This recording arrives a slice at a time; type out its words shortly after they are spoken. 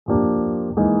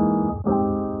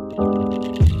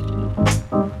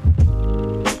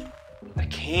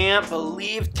can't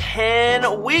believe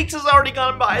 10 weeks has already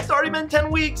gone by. It's already been 10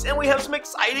 weeks and we have some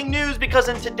exciting news because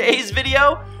in today's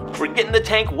video, we're getting the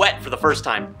tank wet for the first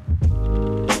time.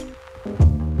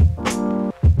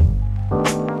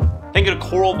 Thank you to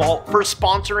Coral Vault for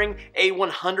sponsoring a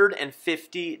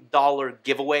 $150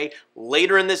 giveaway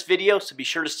later in this video, so be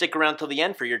sure to stick around till the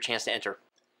end for your chance to enter.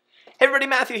 Hey everybody,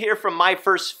 Matthew here from My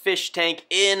First Fish Tank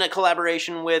in a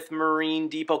collaboration with Marine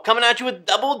Depot, coming at you with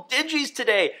double digis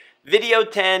today. Video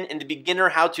 10 in the beginner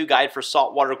how-to guide for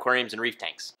saltwater aquariums and reef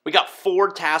tanks. We got 4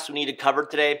 tasks we need to cover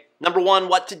today. Number 1,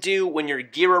 what to do when your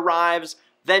gear arrives,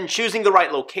 then choosing the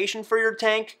right location for your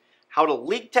tank, how to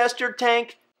leak test your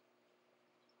tank,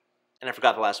 and I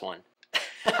forgot the last one,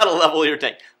 how to level your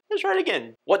tank. Let's try it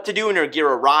again. What to do when your gear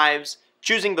arrives,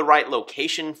 choosing the right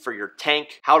location for your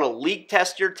tank, how to leak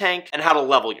test your tank, and how to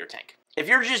level your tank. If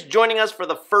you're just joining us for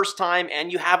the first time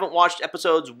and you haven't watched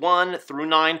episodes 1 through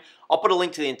 9, I'll put a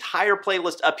link to the entire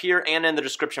playlist up here and in the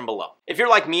description below. If you're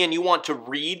like me and you want to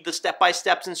read the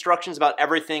step-by-step instructions about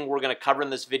everything we're going to cover in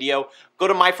this video, go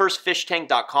to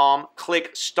myfirstfishtank.com,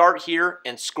 click Start Here,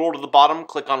 and scroll to the bottom,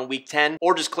 click on Week 10,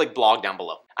 or just click Blog down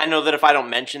below. I know that if I don't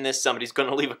mention this, somebody's going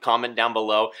to leave a comment down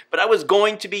below, but I was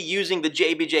going to be using the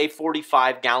JBJ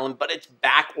 45 gallon, but it's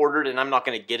back ordered and I'm not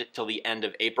going to get it till the end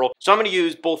of April. So I'm going to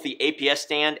use both the APS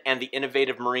stand and the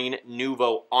Innovative Marine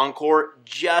Nuvo Encore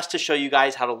just to show you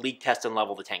guys how to leak test and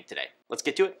level the tank today. Let's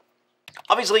get to it.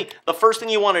 Obviously, the first thing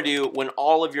you want to do when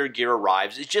all of your gear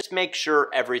arrives is just make sure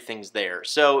everything's there.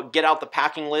 So get out the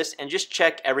packing list and just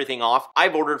check everything off.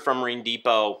 I've ordered from Marine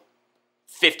Depot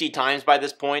 50 times by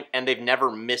this point and they've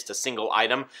never missed a single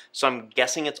item, so I'm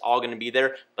guessing it's all going to be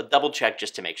there, but double check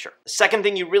just to make sure. The second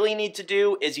thing you really need to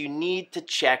do is you need to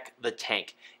check the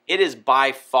tank. It is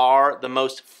by far the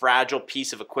most fragile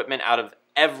piece of equipment out of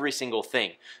every single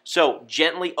thing. So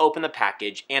gently open the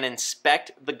package and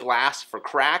inspect the glass for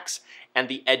cracks and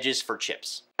the edges for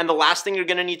chips. And the last thing you're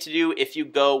going to need to do if you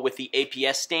go with the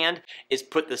APS stand is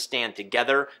put the stand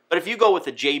together. But if you go with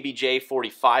the JBJ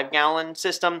 45 gallon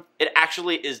system, it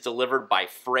actually is delivered by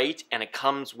freight and it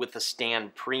comes with the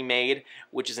stand pre-made,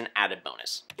 which is an added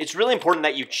bonus. It's really important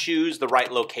that you choose the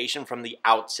right location from the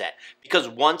outset because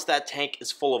once that tank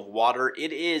is full of water,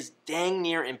 it is dang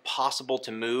near impossible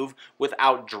to move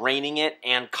without draining it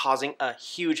and causing a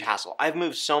huge hassle. I've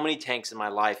moved so many tanks in my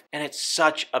life and it's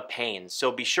such a pain.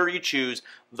 So be sure you choose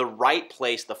the right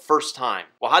place the first time.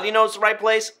 Well, how do you know it's the right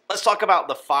place? Let's talk about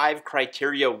the 5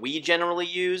 criteria we generally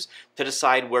use to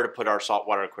decide where to put our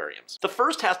saltwater aquariums. The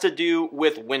first has to do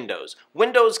with windows.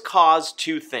 Windows cause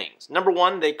 2 things. Number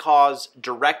 1, they cause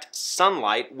direct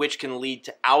sunlight, which can lead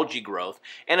to algae growth.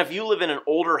 And if you live in an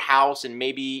older house and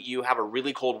maybe you have a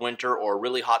really cold winter or a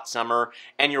really hot summer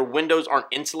and your windows aren't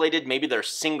insulated, maybe they're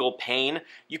single pane,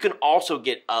 you can also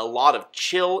get a lot of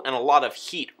chill and a lot of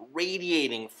heat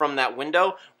radiating from that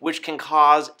window, which can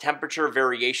cause temperature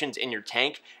variations in your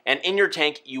tank, and in your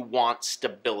tank you want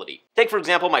stability. Take for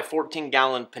example my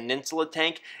 14-gallon Peninsula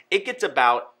tank. It gets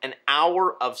about an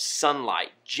hour of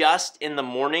sunlight just in the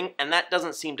morning, and that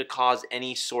doesn't seem to cause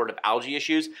any sort of algae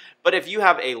issues. But if you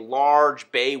have a large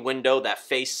bay window that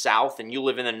faces south and you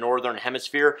live in the northern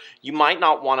hemisphere, you might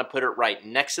not want to put it right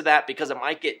next to that because it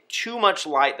might get too much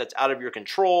light that's out of your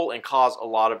control and cause a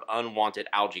lot of unwanted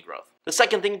algae growth. The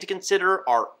second thing to consider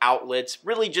are outlets.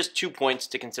 Really just 2 points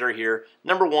to consider here.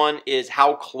 Number 1 is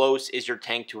how close is your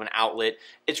tank to an outlet.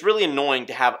 It's really annoying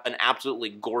to have an absolutely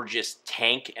gorgeous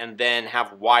tank and then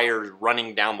have wires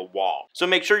running down the wall. So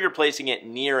make sure you're placing it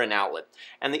near an outlet.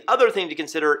 And the other thing to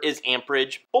consider is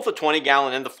amperage. Both the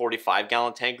 20-gallon and the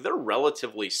 45-gallon tank, they're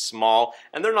relatively small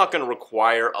and they're not going to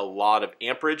require a lot of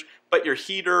amperage, but your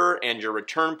heater and your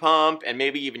return pump and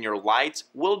maybe even your lights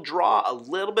will draw a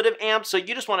little bit of amp, so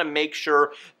you just want to make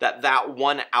sure that that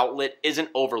one outlet isn't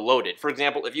overloaded. For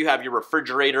example, if you have your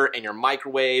refrigerator and your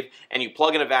microwave and you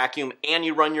plug in a vacuum and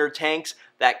you run your tanks,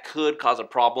 that could cause a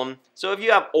problem. So if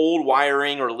you have old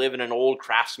wiring or live in an old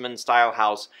craftsman style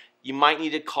house, you might need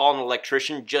to call an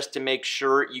electrician just to make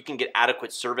sure you can get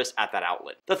adequate service at that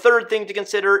outlet. The third thing to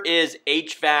consider is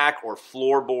HVAC or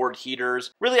floorboard heaters.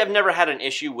 Really, I've never had an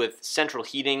issue with central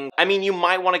heating. I mean, you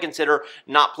might want to consider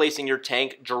not placing your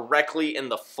tank directly in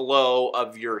the flow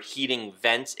of your heating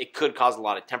vents. It could cause a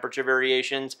lot of temperature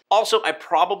variations. Also, I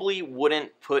probably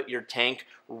wouldn't put your tank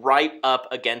right up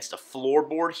against a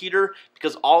floorboard heater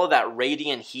because all of that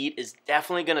radiant heat is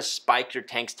definitely going to spike your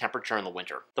tank's temperature in the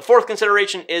winter. The fourth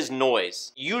consideration is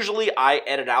noise. Usually I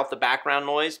edit out the background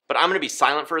noise, but I'm going to be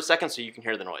silent for a second so you can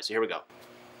hear the noise. So here we go.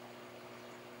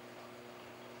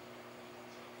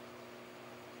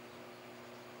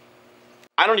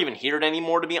 I don't even hear it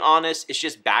anymore, to be honest. It's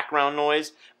just background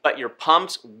noise, but your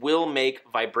pumps will make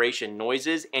vibration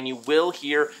noises and you will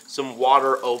hear some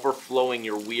water overflowing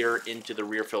your weir into the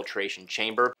rear filtration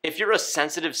chamber. If you're a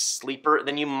sensitive sleeper,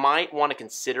 then you might want to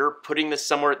consider putting this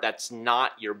somewhere that's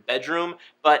not your bedroom,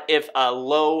 but if a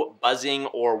low buzzing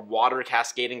or water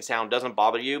cascading sound doesn't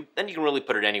bother you, then you can really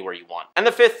put it anywhere you want. And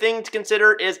the fifth thing to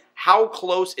consider is how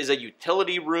close is a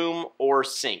utility room or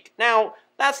sink. Now,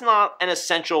 that's not an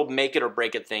essential make it or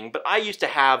break it thing, but I used to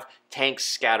have tanks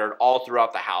scattered all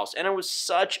throughout the house, and it was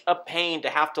such a pain to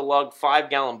have to lug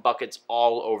 5-gallon buckets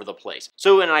all over the place.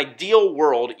 So in an ideal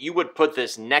world, you would put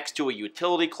this next to a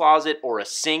utility closet or a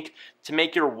sink to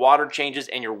make your water changes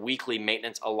and your weekly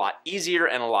maintenance a lot easier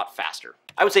and a lot faster.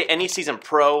 I would say Any Season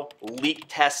Pro leak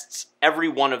tests every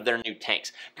one of their new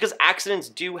tanks because accidents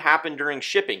do happen during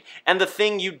shipping, and the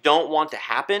thing you don't want to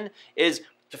happen is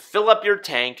to fill up your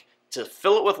tank, to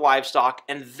fill it with livestock,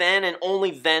 and then and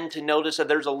only then to notice that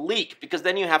there's a leak, because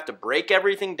then you have to break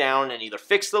everything down and either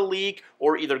fix the leak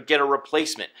or either get a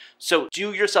replacement. So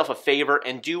do yourself a favor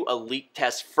and do a leak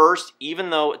test first, even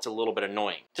though it's a little bit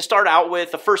annoying. To start out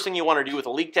with, the first thing you want to do with a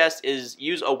leak test is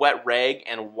use a wet rag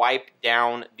and wipe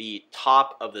down the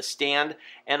top of the stand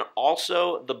and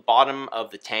also the bottom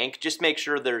of the tank. Just make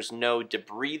sure there's no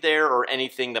debris there or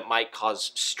anything that might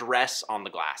cause stress on the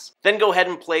glass. Then go ahead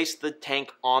and place the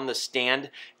tank on the stand.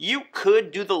 You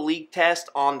could do the leak test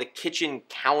on the kitchen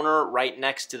counter right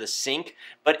next to the sink,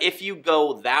 but if you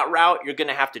go that route, you're going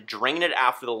to have to drain it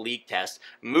after the leak test,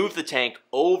 move the tank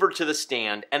over to the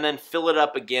stand, and then fill it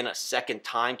up again a second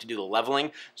time to do the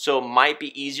leveling. So it might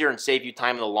be easier and save you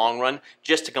time in the long run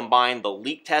just to combine the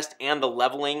leak test and the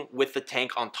leveling with the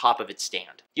tank on top of its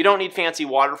stand. You don't need fancy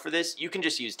water for this. You can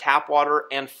just use tap water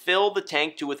and fill the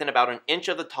tank to within about 1 inch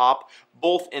of the top,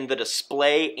 both in the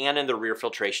display and in the rear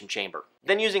filtration chamber.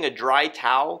 Then using a dry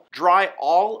towel, dry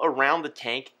all around the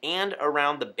tank and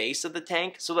around the base of the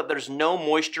tank so that there's no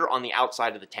moisture on the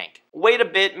outside of the tank. Wait a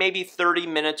bit, maybe 30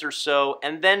 minutes or so,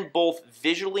 and then both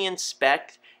visually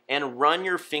inspect and run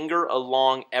your finger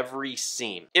along every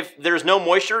seam. If there's no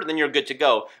moisture, then you're good to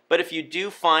go. But if you do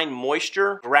find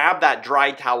moisture, grab that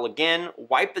dry towel again,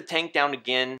 wipe the tank down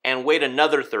again, and wait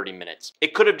another 30 minutes.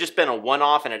 It could have just been a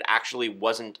one-off and it actually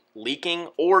wasn't leaking,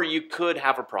 or you could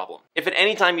have a problem. If at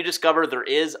any time you discover there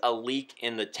is a leak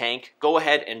in the tank, go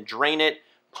ahead and drain it.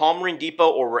 Call Marine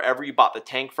Depot or wherever you bought the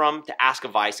tank from to ask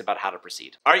advice about how to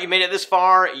proceed. All right, you made it this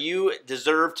far. You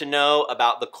deserve to know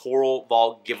about the Coral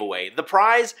Vault giveaway. The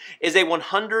prize is a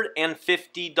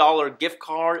 $150 gift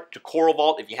card to Coral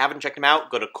Vault. If you haven't checked them out,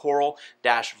 go to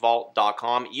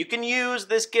coral-vault.com. You can use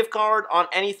this gift card on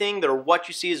anything. Their What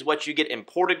You See Is What You Get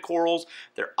imported corals,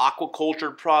 their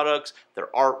aquaculture products, their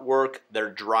artwork, their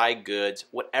dry goods,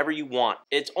 whatever you want.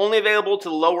 It's only available to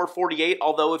the lower 48,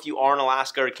 although if you are in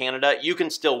Alaska or Canada, you can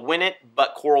still win it,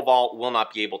 but Coral Vault will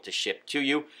not be able to ship to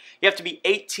you. You have to be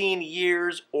 18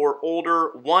 years or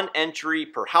older, 1 entry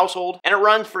per household, and it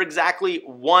runs for exactly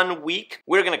 1 week.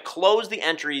 We're going to close the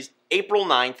entries April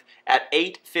 9th at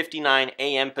 8:59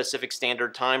 a.m. Pacific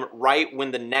Standard Time, right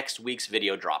when the next week's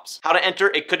video drops. How to enter,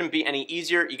 it couldn't be any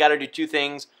easier. You got to do 2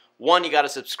 things. 1, you got to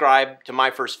subscribe to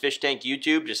My First Fish Tank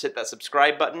YouTube. Just hit that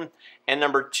subscribe button. And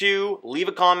number 2, leave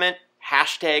a comment,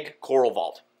 hashtag Coral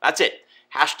Vault. That's it.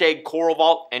 Hashtag Coral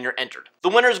Vault and you're entered. The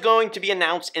winner is going to be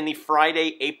announced in the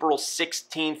Friday, April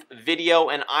 16th video,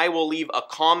 and I will leave a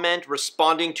comment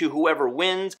responding to whoever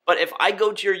wins. But if I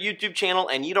go to your YouTube channel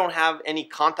and you don't have any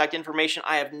contact information,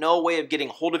 I have no way of getting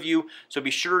hold of you. So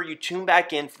be sure you tune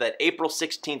back in for that April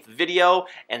 16th video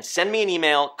and send me an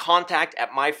email,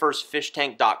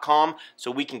 contact@myfirstfishtank.com, so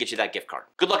we can get you that gift card.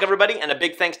 Good luck, everybody, and a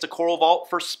big thanks to Coral Vault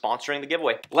for sponsoring the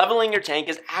giveaway. Leveling your tank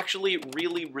is actually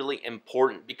really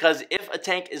important because if a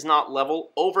tank is not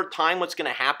level, over time what's going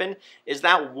to happen is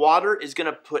that water is going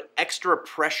to put extra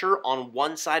pressure on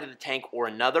one side of the tank or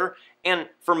another. And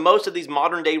for most of these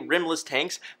modern day rimless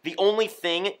tanks, the only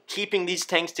thing keeping these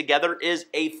tanks together is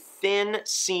a thin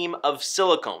seam of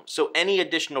silicone. So any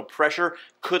additional pressure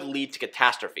could lead to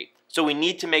catastrophe. So we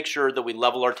need to make sure that we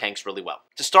level our tanks really well.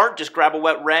 To start, just grab a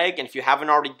wet rag, and if you haven't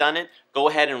already done it, go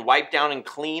ahead and wipe down and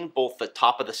clean both the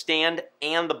top of the stand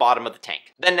and the bottom of the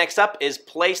tank. Then next up is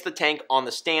place the tank on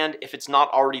the stand if it's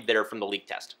not already there from the leak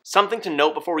test. Something to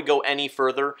note before we go any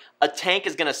further, a tank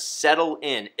is gonna settle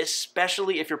in,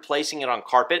 especially if you're placing it on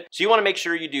carpet. So you wanna make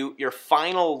sure you do your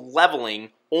final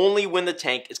leveling only when the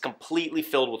tank is completely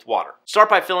filled with water. Start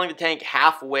by filling the tank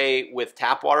halfway with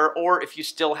tap water, or if you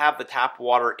still have the tap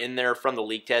water in there from the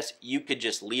leak test, you could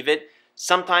just leave it.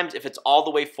 Sometimes if it's all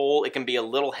the way full, it can be a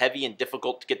little heavy and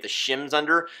difficult to get the shims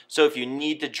under, so if you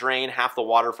need to drain half the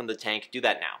water from the tank, do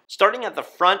that now. Starting at the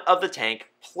front of the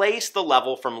tank, place the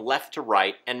level from left to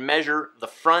right and measure the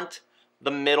front,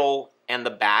 the middle, and the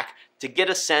back to get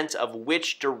a sense of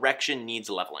which direction needs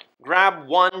leveling. Grab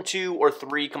 1, 2, or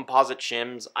 3 composite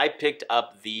shims. I picked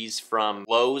up these from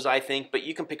Lowe's, I think, but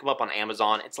you can pick them up on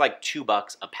Amazon. It's like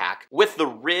 $2 a pack. With the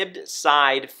ribbed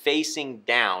side facing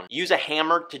down, use a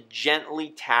hammer to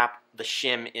gently tap the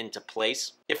shim into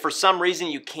place. If for some reason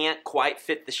you can't quite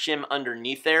fit the shim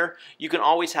underneath there, you can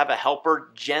always have a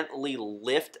helper gently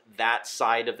lift that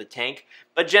side of the tank.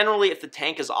 But generally, if the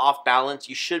tank is off balance,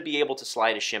 you should be able to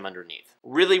slide a shim underneath.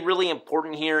 Really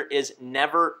important here is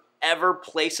never ever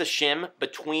place a shim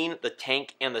between the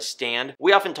tank and the stand.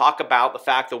 We often talk about the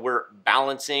fact that we're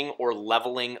balancing or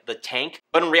leveling the tank,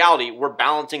 but in reality, we're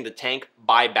balancing the tank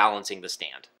by balancing the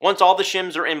stand. Once all the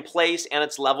shims are in place and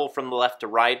it's level from the left to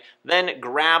right, then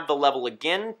grab the level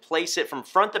again, place it from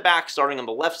front to back starting on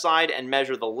the left side and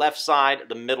measure the left side,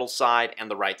 the middle side, and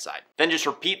the right side. Then just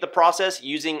repeat the process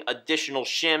using additional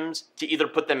shims to either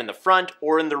put them in the front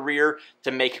or in the rear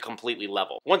to make it completely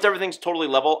level. Once everything's totally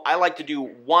level, I like to do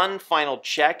one final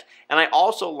check, and I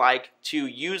also like to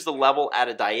use the level at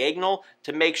a diagonal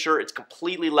to make sure it's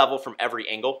completely level from every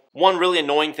angle. One really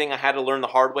annoying thing I had to learn the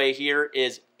hard way here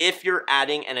is if you're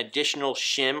adding an additional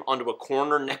shim onto a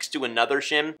corner next to another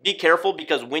shim, be careful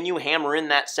because when you hammer in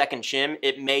that second shim,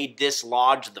 it may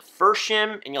dislodge the first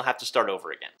shim and you'll have to start over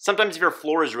again. Sometimes if your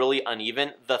floor is really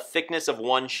uneven, the thickness of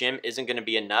one shim isn't going to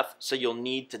be enough, so you'll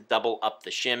need to double up the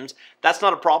shims. That's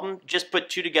not a problem. Just put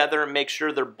 2 together and make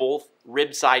sure they're both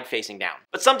rib side facing down.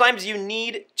 But sometimes you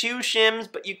need 2 shims,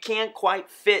 but you can't quite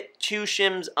fit 2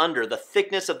 shims under. The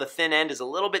thickness of the thin end is a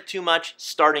little bit too much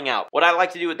starting out. What I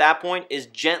like to do at that point is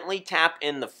gently tap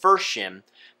in the first shim,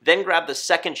 then grab the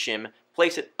second shim,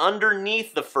 place it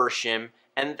underneath the first shim,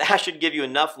 and that should give you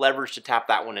enough leverage to tap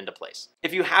that one into place.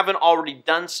 If you haven't already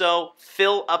done so,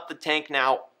 fill up the tank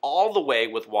now all the way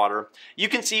with water. You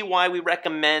can see why we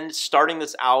recommend starting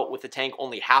this out with the tank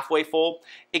only halfway full.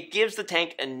 It gives the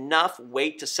tank enough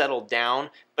weight to settle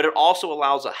down, but it also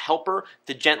allows a helper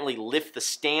to gently lift the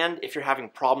stand if you're having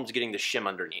problems getting the shim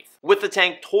underneath. With the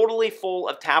tank totally full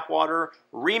of tap water,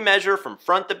 remeasure from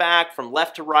front to back, from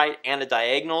left to right, and the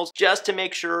diagonals just to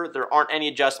make sure there aren't any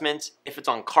adjustments. If it's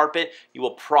on carpet, you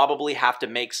will probably have to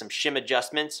make some shim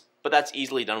adjustments, but that's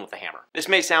easily done with a hammer. This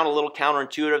may sound a little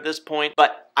counterintuitive at this point,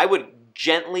 but I would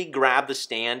gently grab the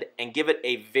stand and give it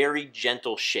a very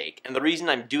gentle shake. And the reason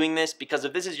I'm doing this, because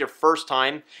if this is your first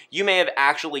time, you may have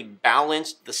actually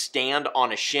balanced the stand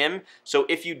on a shim, so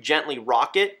if you gently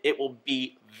rock it, it will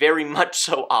be very much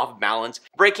so off balance.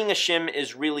 Breaking a shim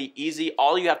is really easy.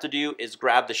 All you have to do is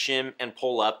grab the shim and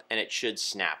pull up and it should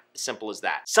snap. Simple as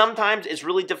that. Sometimes it's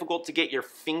really difficult to get your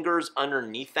fingers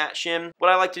underneath that shim. What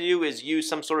I like to do is use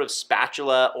some sort of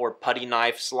spatula or putty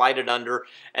knife, slide it under,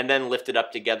 and then lift it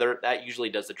up together. That usually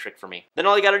does the trick for me. Then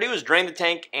all you gotta do is drain the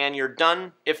tank and you're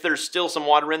done. If there's still some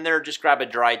water in there, just grab a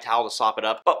dry towel to sop it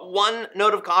up. But one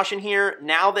note of caution here,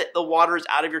 now that the water is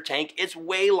out of your tank, it's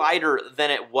way lighter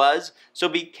than it was. So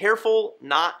be careful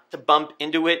not to bump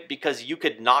into it because you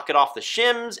could knock it off the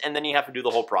shims and then you have to do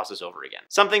the whole process over again.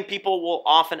 Something people will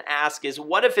often ask is,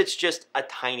 what if it's just a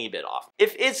tiny bit off?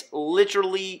 If it's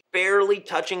literally barely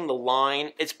touching the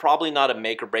line, it's probably not a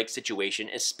make or break situation,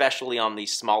 especially on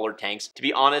these smaller tanks. To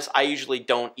be honest, I usually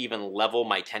don't even level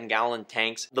my 10-gallon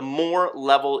tanks. The more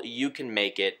level you can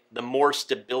make it, the more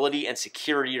stability and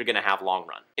security you're gonna have long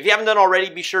run. If you haven't done already,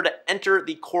 be sure to enter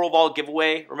the Coral Vault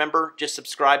giveaway. Remember, just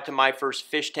subscribe to my first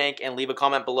fish tank and leave a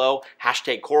comment below,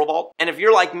 #CoralVault. And if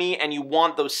you're like me and you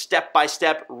want those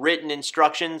step-by-step written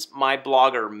instructions, my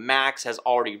blogger Max has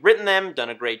already written them, done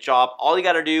a great job. All you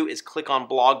gotta do is click on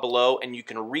blog below and you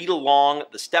can read along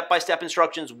the step-by-step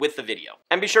instructions with the video.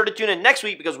 And be sure to tune in next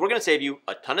week because we're gonna save you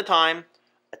a ton of time,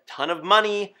 a ton of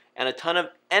money, and a ton of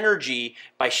energy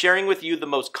by sharing with you the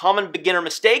most common beginner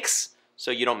mistakes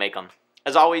so you don't make them.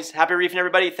 As always, happy reefing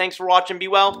everybody. Thanks for watching. Be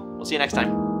well. We'll see you next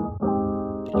time.